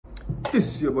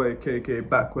It's your boy KK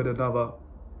back with another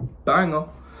banger.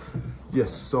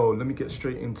 Yes, so let me get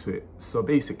straight into it. So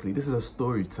basically, this is a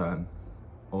story time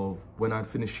of when I'd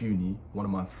finished uni, one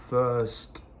of my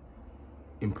first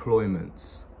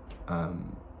employments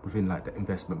within like the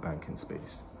investment banking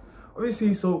space.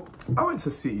 Obviously, so I went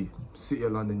to City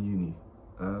of London Uni.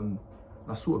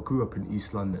 I sort of grew up in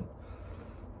East London,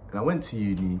 and I went to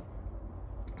uni.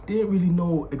 Didn't really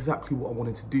know exactly what I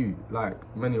wanted to do.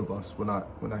 Like many of us, when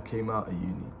I came out of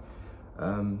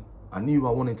uni, I knew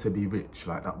I wanted to be rich.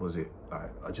 Like that was it.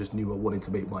 Like I just knew I wanted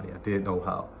to make money. I didn't know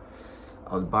how.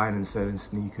 I was buying and selling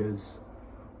sneakers,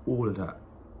 all of that.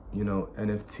 You know,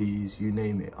 NFTs, you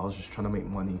name it. I was just trying to make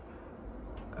money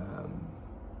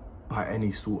by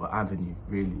any sort of avenue,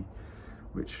 really,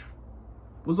 which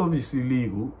was obviously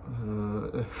legal.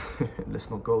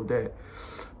 Let's not go there.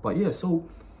 But yeah, so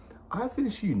I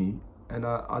finished uni and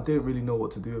I didn't really know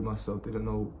what to do with myself, didn't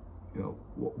know, you know,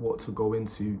 what to go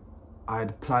into. I'd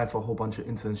applied for a whole bunch of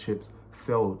internships,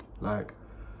 failed. Like,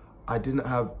 I didn't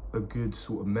have a good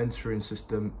sort of mentoring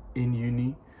system in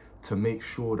uni to make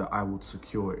sure that I would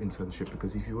secure an internship,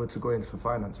 because if you were to go into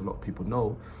finance, a lot of people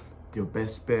know your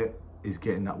best bet is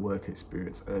getting that work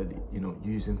experience early, you know,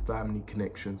 using family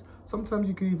connections. Sometimes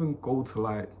you can even go to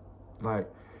like,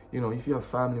 you know, if you have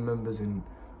family members in,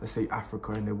 let's say,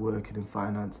 Africa, and they're working in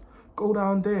finance, go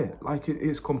down there. Like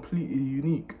it's completely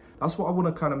unique. That's what I want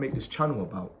to kind of make this channel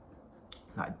about,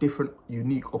 like different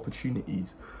unique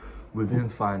opportunities within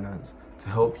finance to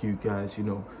help you guys, you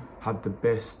know, have the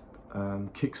best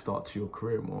kickstart to your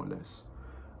career, more or less.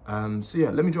 So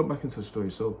yeah, let me jump back into the story.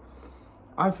 So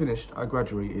I finished, I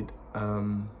graduated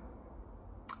now,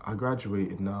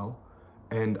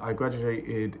 and I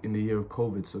graduated in the year of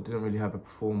COVID, so I didn't really have a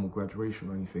formal graduation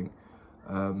or anything.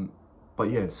 But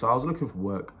yeah, so I was looking for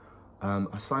work.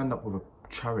 I signed up with a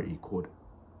charity called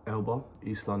ELBA,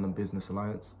 East London Business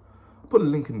Alliance. I'll put a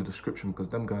link in the description because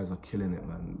them guys are killing it,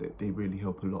 man. They really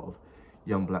help a lot of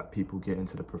young black people get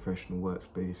into the professional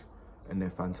workspace, and they're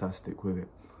fantastic with it.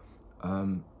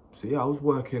 So yeah, I was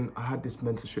working. I had this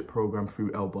mentorship program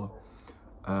through ELBA,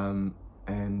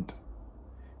 and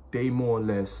they more or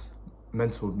less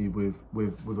mentored me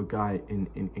with a guy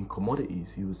in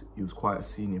commodities. He was quite a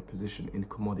senior position in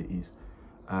commodities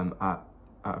at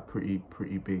a pretty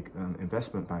big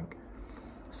investment bank.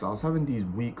 So I was having these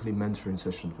weekly mentoring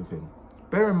sessions with him.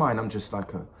 Bear in mind, I'm just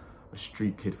like a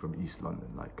street kid from East London.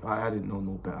 Like I didn't know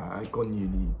no better. I'd gone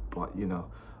uni, but you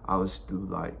know, I was still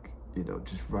like, you know,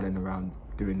 just running around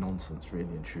doing nonsense,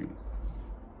 really and truly.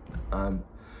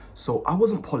 So I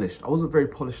wasn't polished. I wasn't very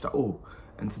polished at all.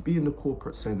 And to be in the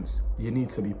corporate sense, you need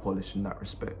to be polished in that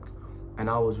respect. And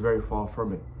I was very far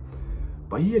from it.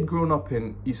 But he had grown up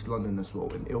in East London as well,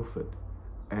 in Ilford.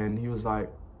 And he was like,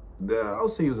 I'll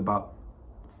say he was about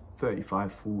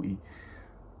 35, 40.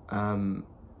 And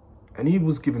he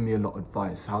was giving me a lot of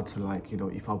advice, how to, like, you know,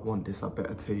 if I want this, I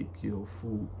better take, you know,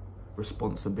 full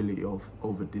responsibility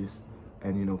over this,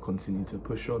 and, you know, continue to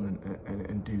push on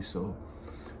and do so.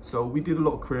 So we did a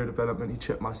lot of career development. He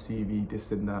checked my CV,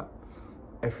 this and that.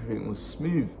 Everything was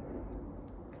smooth.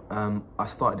 I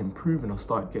started improving. I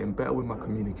started getting better with my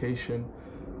communication.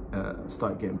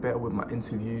 Started getting better with my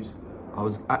interviews. I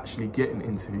was actually getting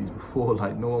interviews before,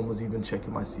 like, no one was even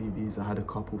checking my CVs. I had a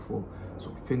couple for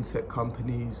sort of fintech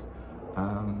companies,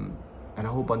 and a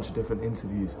whole bunch of different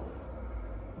interviews.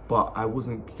 But I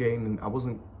wasn't getting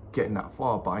that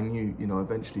far. But I knew, you know,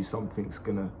 eventually something's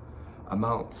gonna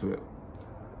amount to it.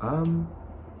 And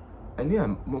yeah,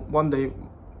 one day,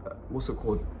 what's it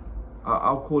called?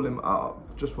 I'll call him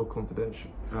just for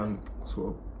confidential,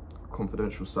 sort of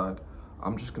confidential side.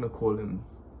 I'm just gonna call him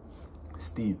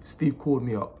Steve. Steve called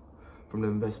me up from the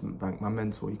investment bank, my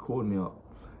mentor. He called me up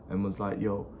and was like,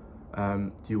 "Yo,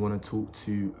 do you want to talk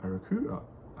to a recruiter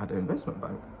at the investment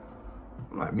bank?"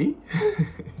 I'm like, "Me?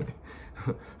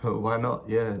 Why not?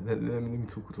 Yeah, let me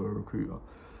talk to a recruiter."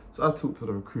 So I talked to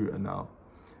the recruiter now,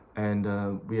 and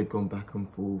we had gone back and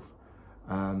forth.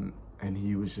 And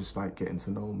he was just like getting to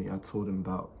know me. I told him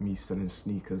about me selling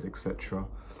sneakers, etc.,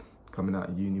 coming out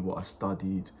of uni, what I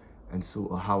studied, and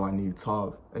sort of how I knew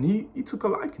Tav. And he took a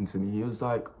liking to me. He was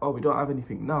like, "Oh, we don't have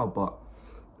anything now, but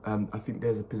I think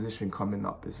there's a position coming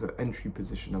up. It's an entry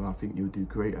position, and I think you'll do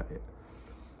great at it."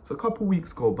 So a couple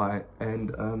weeks go by, and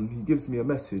he gives me a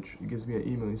message. He gives me an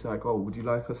email. He's like, "Oh, would you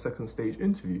like a second stage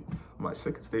interview?" I'm like,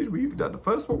 "Second stage? The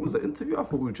first one was an interview? I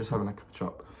thought we were just having a catch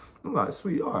up." I'm like,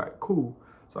 "Sweet, all right, cool."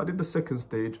 So I did the second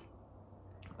stage,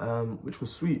 which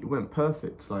was sweet. It went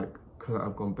perfect. Like, couldn't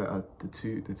have gone better. The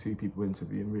two people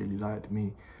interviewing really liked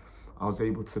me. I was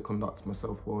able to conduct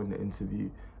myself well in the interview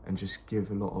and just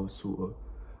give a lot of sort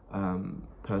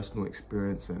personal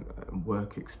experience and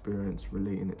work experience,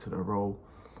 relating it to the role,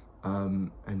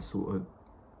 and sort of,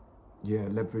 yeah,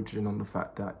 leveraging on the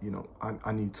fact that, you know,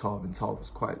 I knew Tav, and Tav was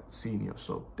quite senior,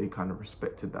 so they kind of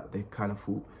respected that. They kind of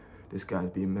thought this guy's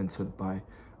being mentored by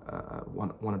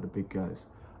one of the big guys.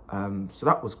 So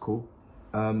that was cool.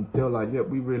 They were like, yeah,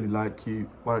 we really like you.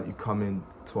 Why don't you come in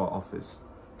to our office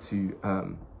to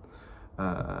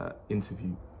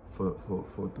interview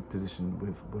for the position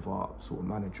with our sort of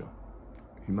manager,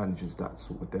 who manages that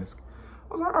sort of desk.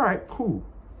 I was like, all right, cool.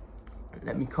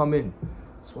 Let me come in.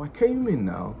 So I came in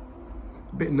now,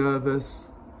 a bit nervous,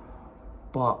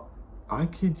 but I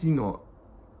kid you not,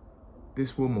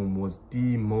 this woman was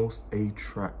the most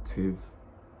attractive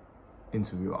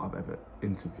interviewer I've ever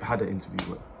had an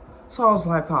interview with. So I was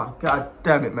like, god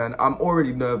damn it, man, I'm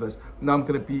already nervous. Now I'm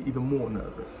gonna be even more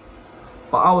nervous.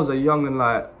 But I was a young and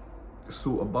like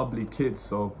sort of bubbly kid,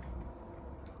 so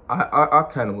I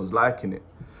kind of was liking it,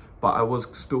 but I was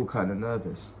still kind of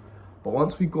nervous. But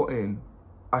once we got in,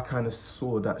 I kind of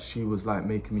saw that she was like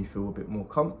making me feel a bit more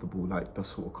comfortable, like the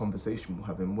sort of conversation we're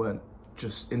having weren't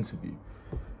just interview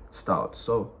style.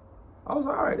 So I was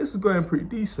like, all right, this is going pretty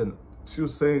decent. She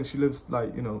was saying she lives,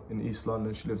 like, you know, in East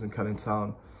London, she lives in Canning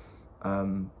Town.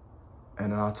 And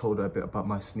I told her a bit about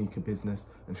my sneaker business,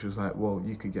 and she was like, well,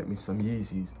 you could get me some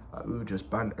Yeezys. Like, we were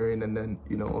just bantering, and then,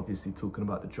 you know, obviously talking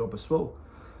about the job as well.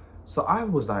 So I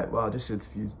was like, wow, this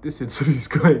interview's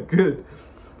going good.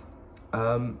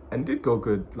 And did go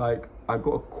good. Like, I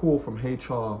got a call from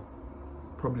HR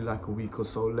probably like a week or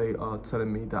so later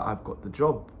telling me that I've got the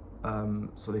job.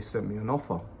 So they sent me an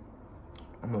offer.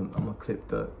 I'm gonna clip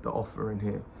the offer in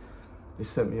here. They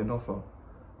sent me an offer.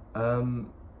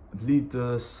 I believe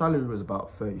the salary was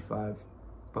about 35,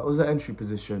 but it was an entry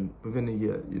position within a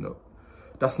year, you know.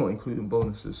 That's not including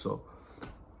bonuses, so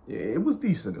yeah, it was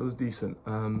decent. It was decent.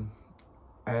 And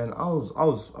I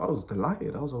was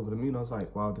delighted. I was over the moon. I was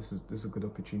like, wow, this is a good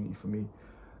opportunity for me.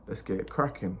 Let's get it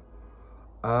cracking.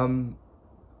 And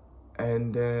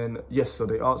then yes, so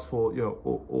they asked for, you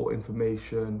know, all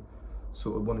information,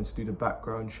 sort of wanted to do the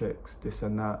background checks, this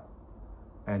and that.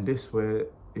 And this where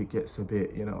it gets a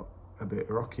bit, you know, a bit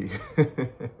rocky.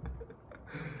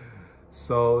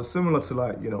 So similar to,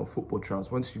 like, you know, football trials,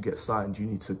 once you get signed, you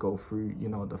need to go through, you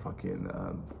know, the fucking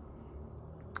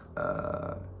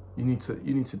you need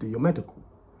to do your medical,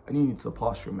 and you need to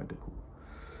pass your medical.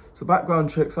 So background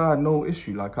checks, I had no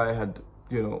issue. Like, I had,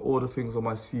 you know, all the things on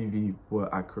my CV were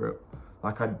accurate.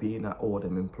 Like, I'd been at all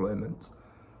them employments,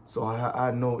 so I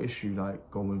had no issue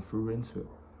like going through into it.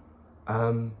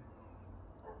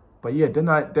 But yeah, then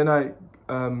I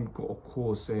got a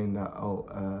call saying that,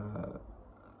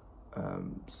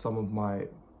 some of my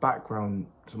background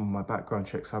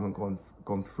checks haven't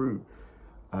gone through.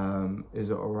 Is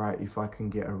it all right if I can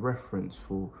get a reference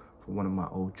for one of my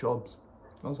old jobs?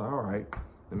 I was like, all right,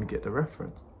 let me get the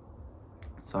reference.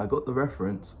 So I got the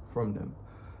reference from them,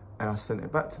 and I sent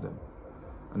it back to them.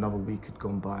 Another week had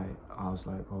gone by. I was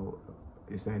like, oh,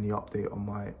 is there any update on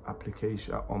my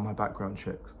application, on my background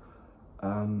checks?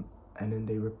 And then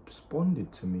they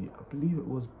responded to me, I believe it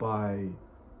was by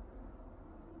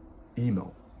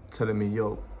email, telling me,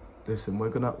 yo, listen, we're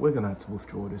gonna have to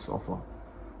withdraw this offer.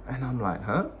 And I'm like,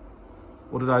 huh?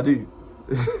 What did I do?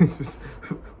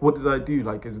 What did I do?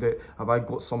 Like, have I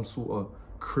got some sort of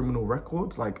criminal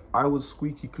record? Like, I was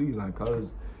squeaky clean. Like, I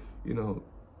was, you know,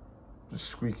 just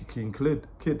squeaky clean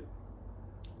kid.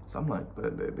 So I'm like,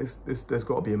 there's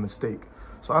got to be a mistake.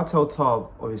 So I tell Tav,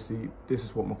 obviously, this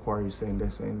is what Macquarie is saying. They're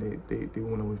saying they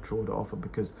want to withdraw the offer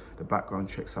because the background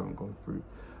checks haven't gone through.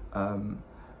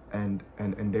 And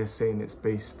they're saying it's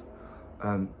based,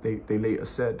 they later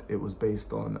said it was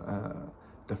based on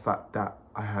the fact that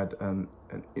I had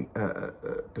a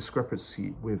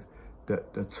discrepancy with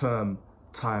the term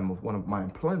time of one of my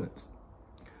employments.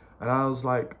 And I was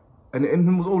like, and it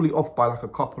was only off by like a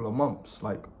couple of months,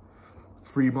 like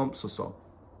 3 months or so.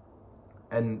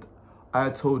 And I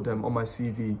had told them on my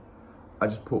CV, I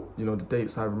just put, you know, the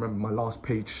dates I remember, my last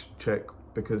paycheck,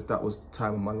 because that was the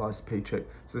time of my last paycheck.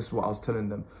 So this is what I was telling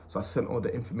them. So I sent all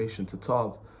the information to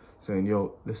Tav, saying,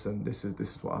 yo, listen, this is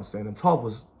what I was saying. And Tav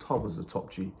was a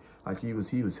top G. Like, he was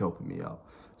helping me out.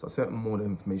 So I sent him all the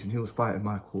information. He was fighting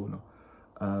my corner.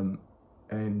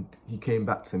 And he came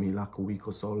back to me like a week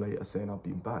or so later saying, I've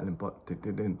been battling, but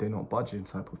they're not budging,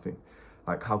 type of thing.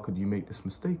 Like, how could you make this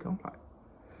mistake? I'm like,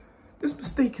 this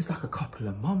mistake is like a couple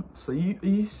of months. Are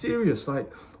you serious?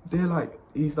 Like, they're like,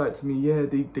 he's like to me, yeah,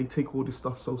 they take all this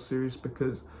stuff so serious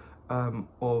because they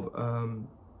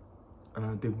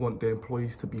want their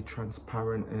employees to be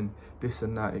transparent and this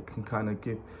and that. It can kind of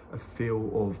give a feel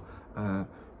of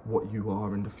what you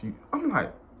are in the future. I'm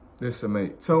like, listen,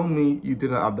 mate, tell me you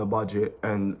didn't have the budget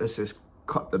and let's just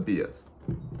cut the BS.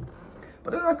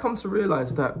 But then I come to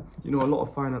realize that, you know, a lot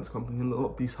of finance companies, a lot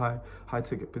of these high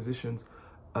ticket positions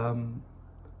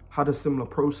had a similar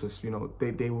process. You know,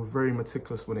 they were very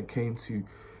meticulous when it came to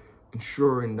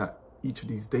ensuring that each of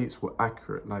these dates were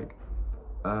accurate. Like,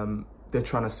 they're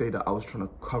trying to say that I was trying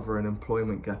to cover an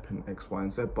employment gap in X, Y,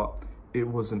 and Z, but it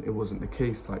wasn't the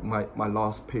case. Like, my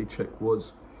last paycheck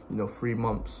was, you know, 3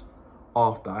 months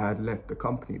after I had left the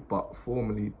company, but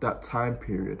formally that time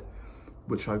period,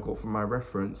 which I got from my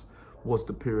reference, was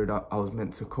the period I was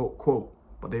meant to quote,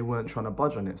 but they weren't trying to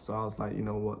budge on it. So I was like, you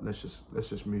know what, let's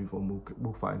just move on.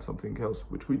 We'll find something else,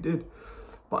 which we did.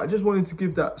 But I just wanted to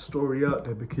give that story out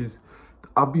there because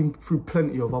I've been through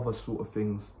plenty of other sort of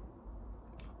things,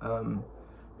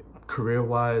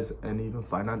 career-wise and even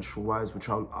financial-wise, which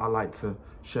I like to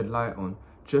shed light on,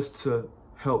 just to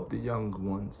help the younger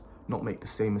ones not make the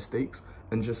same mistakes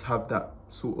and just have that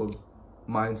sort of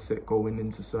mindset going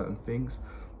into certain things,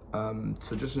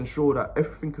 to just ensure that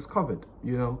everything is covered,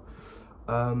 you know.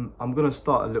 I'm gonna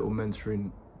start a little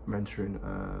mentoring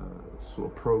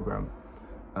sort of program,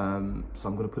 so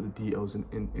I'm gonna put the details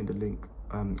in the link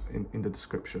in the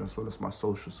description, as well as my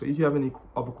social. So if you have any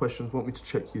other questions, want me to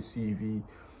check your CV,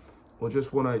 or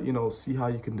just want to, you know, see how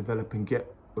you can develop and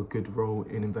get a good role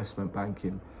in investment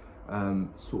banking,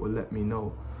 sort of let me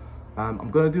know. I'm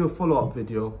gonna do a follow-up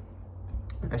video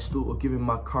and sort of giving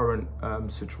my current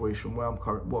situation, what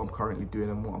I'm currently doing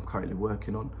and what I'm currently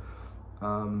working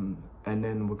on, and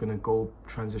then we're gonna go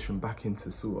transition back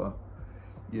into sort of,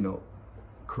 you know,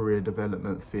 career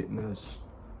development, fitness,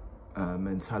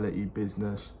 mentality,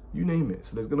 business, you name it.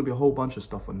 So there's gonna be a whole bunch of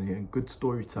stuff on here and good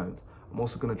story times. I'm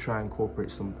also gonna try and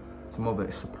incorporate some other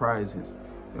surprises,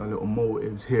 you know, little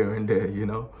motives here and there, you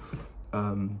know,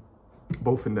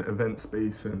 both in the event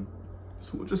space and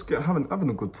sort of just having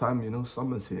a good time, you know.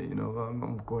 Summer's here, you know.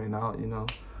 I'm going out, you know.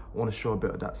 I want to show a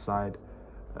bit of that side.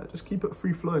 Just keep it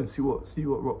free flowing, see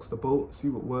what rocks the boat, see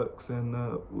what works, and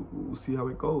we'll see how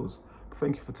it goes. But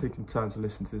thank you for taking time to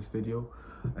listen to this video,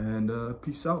 and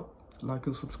peace out. Like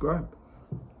and subscribe.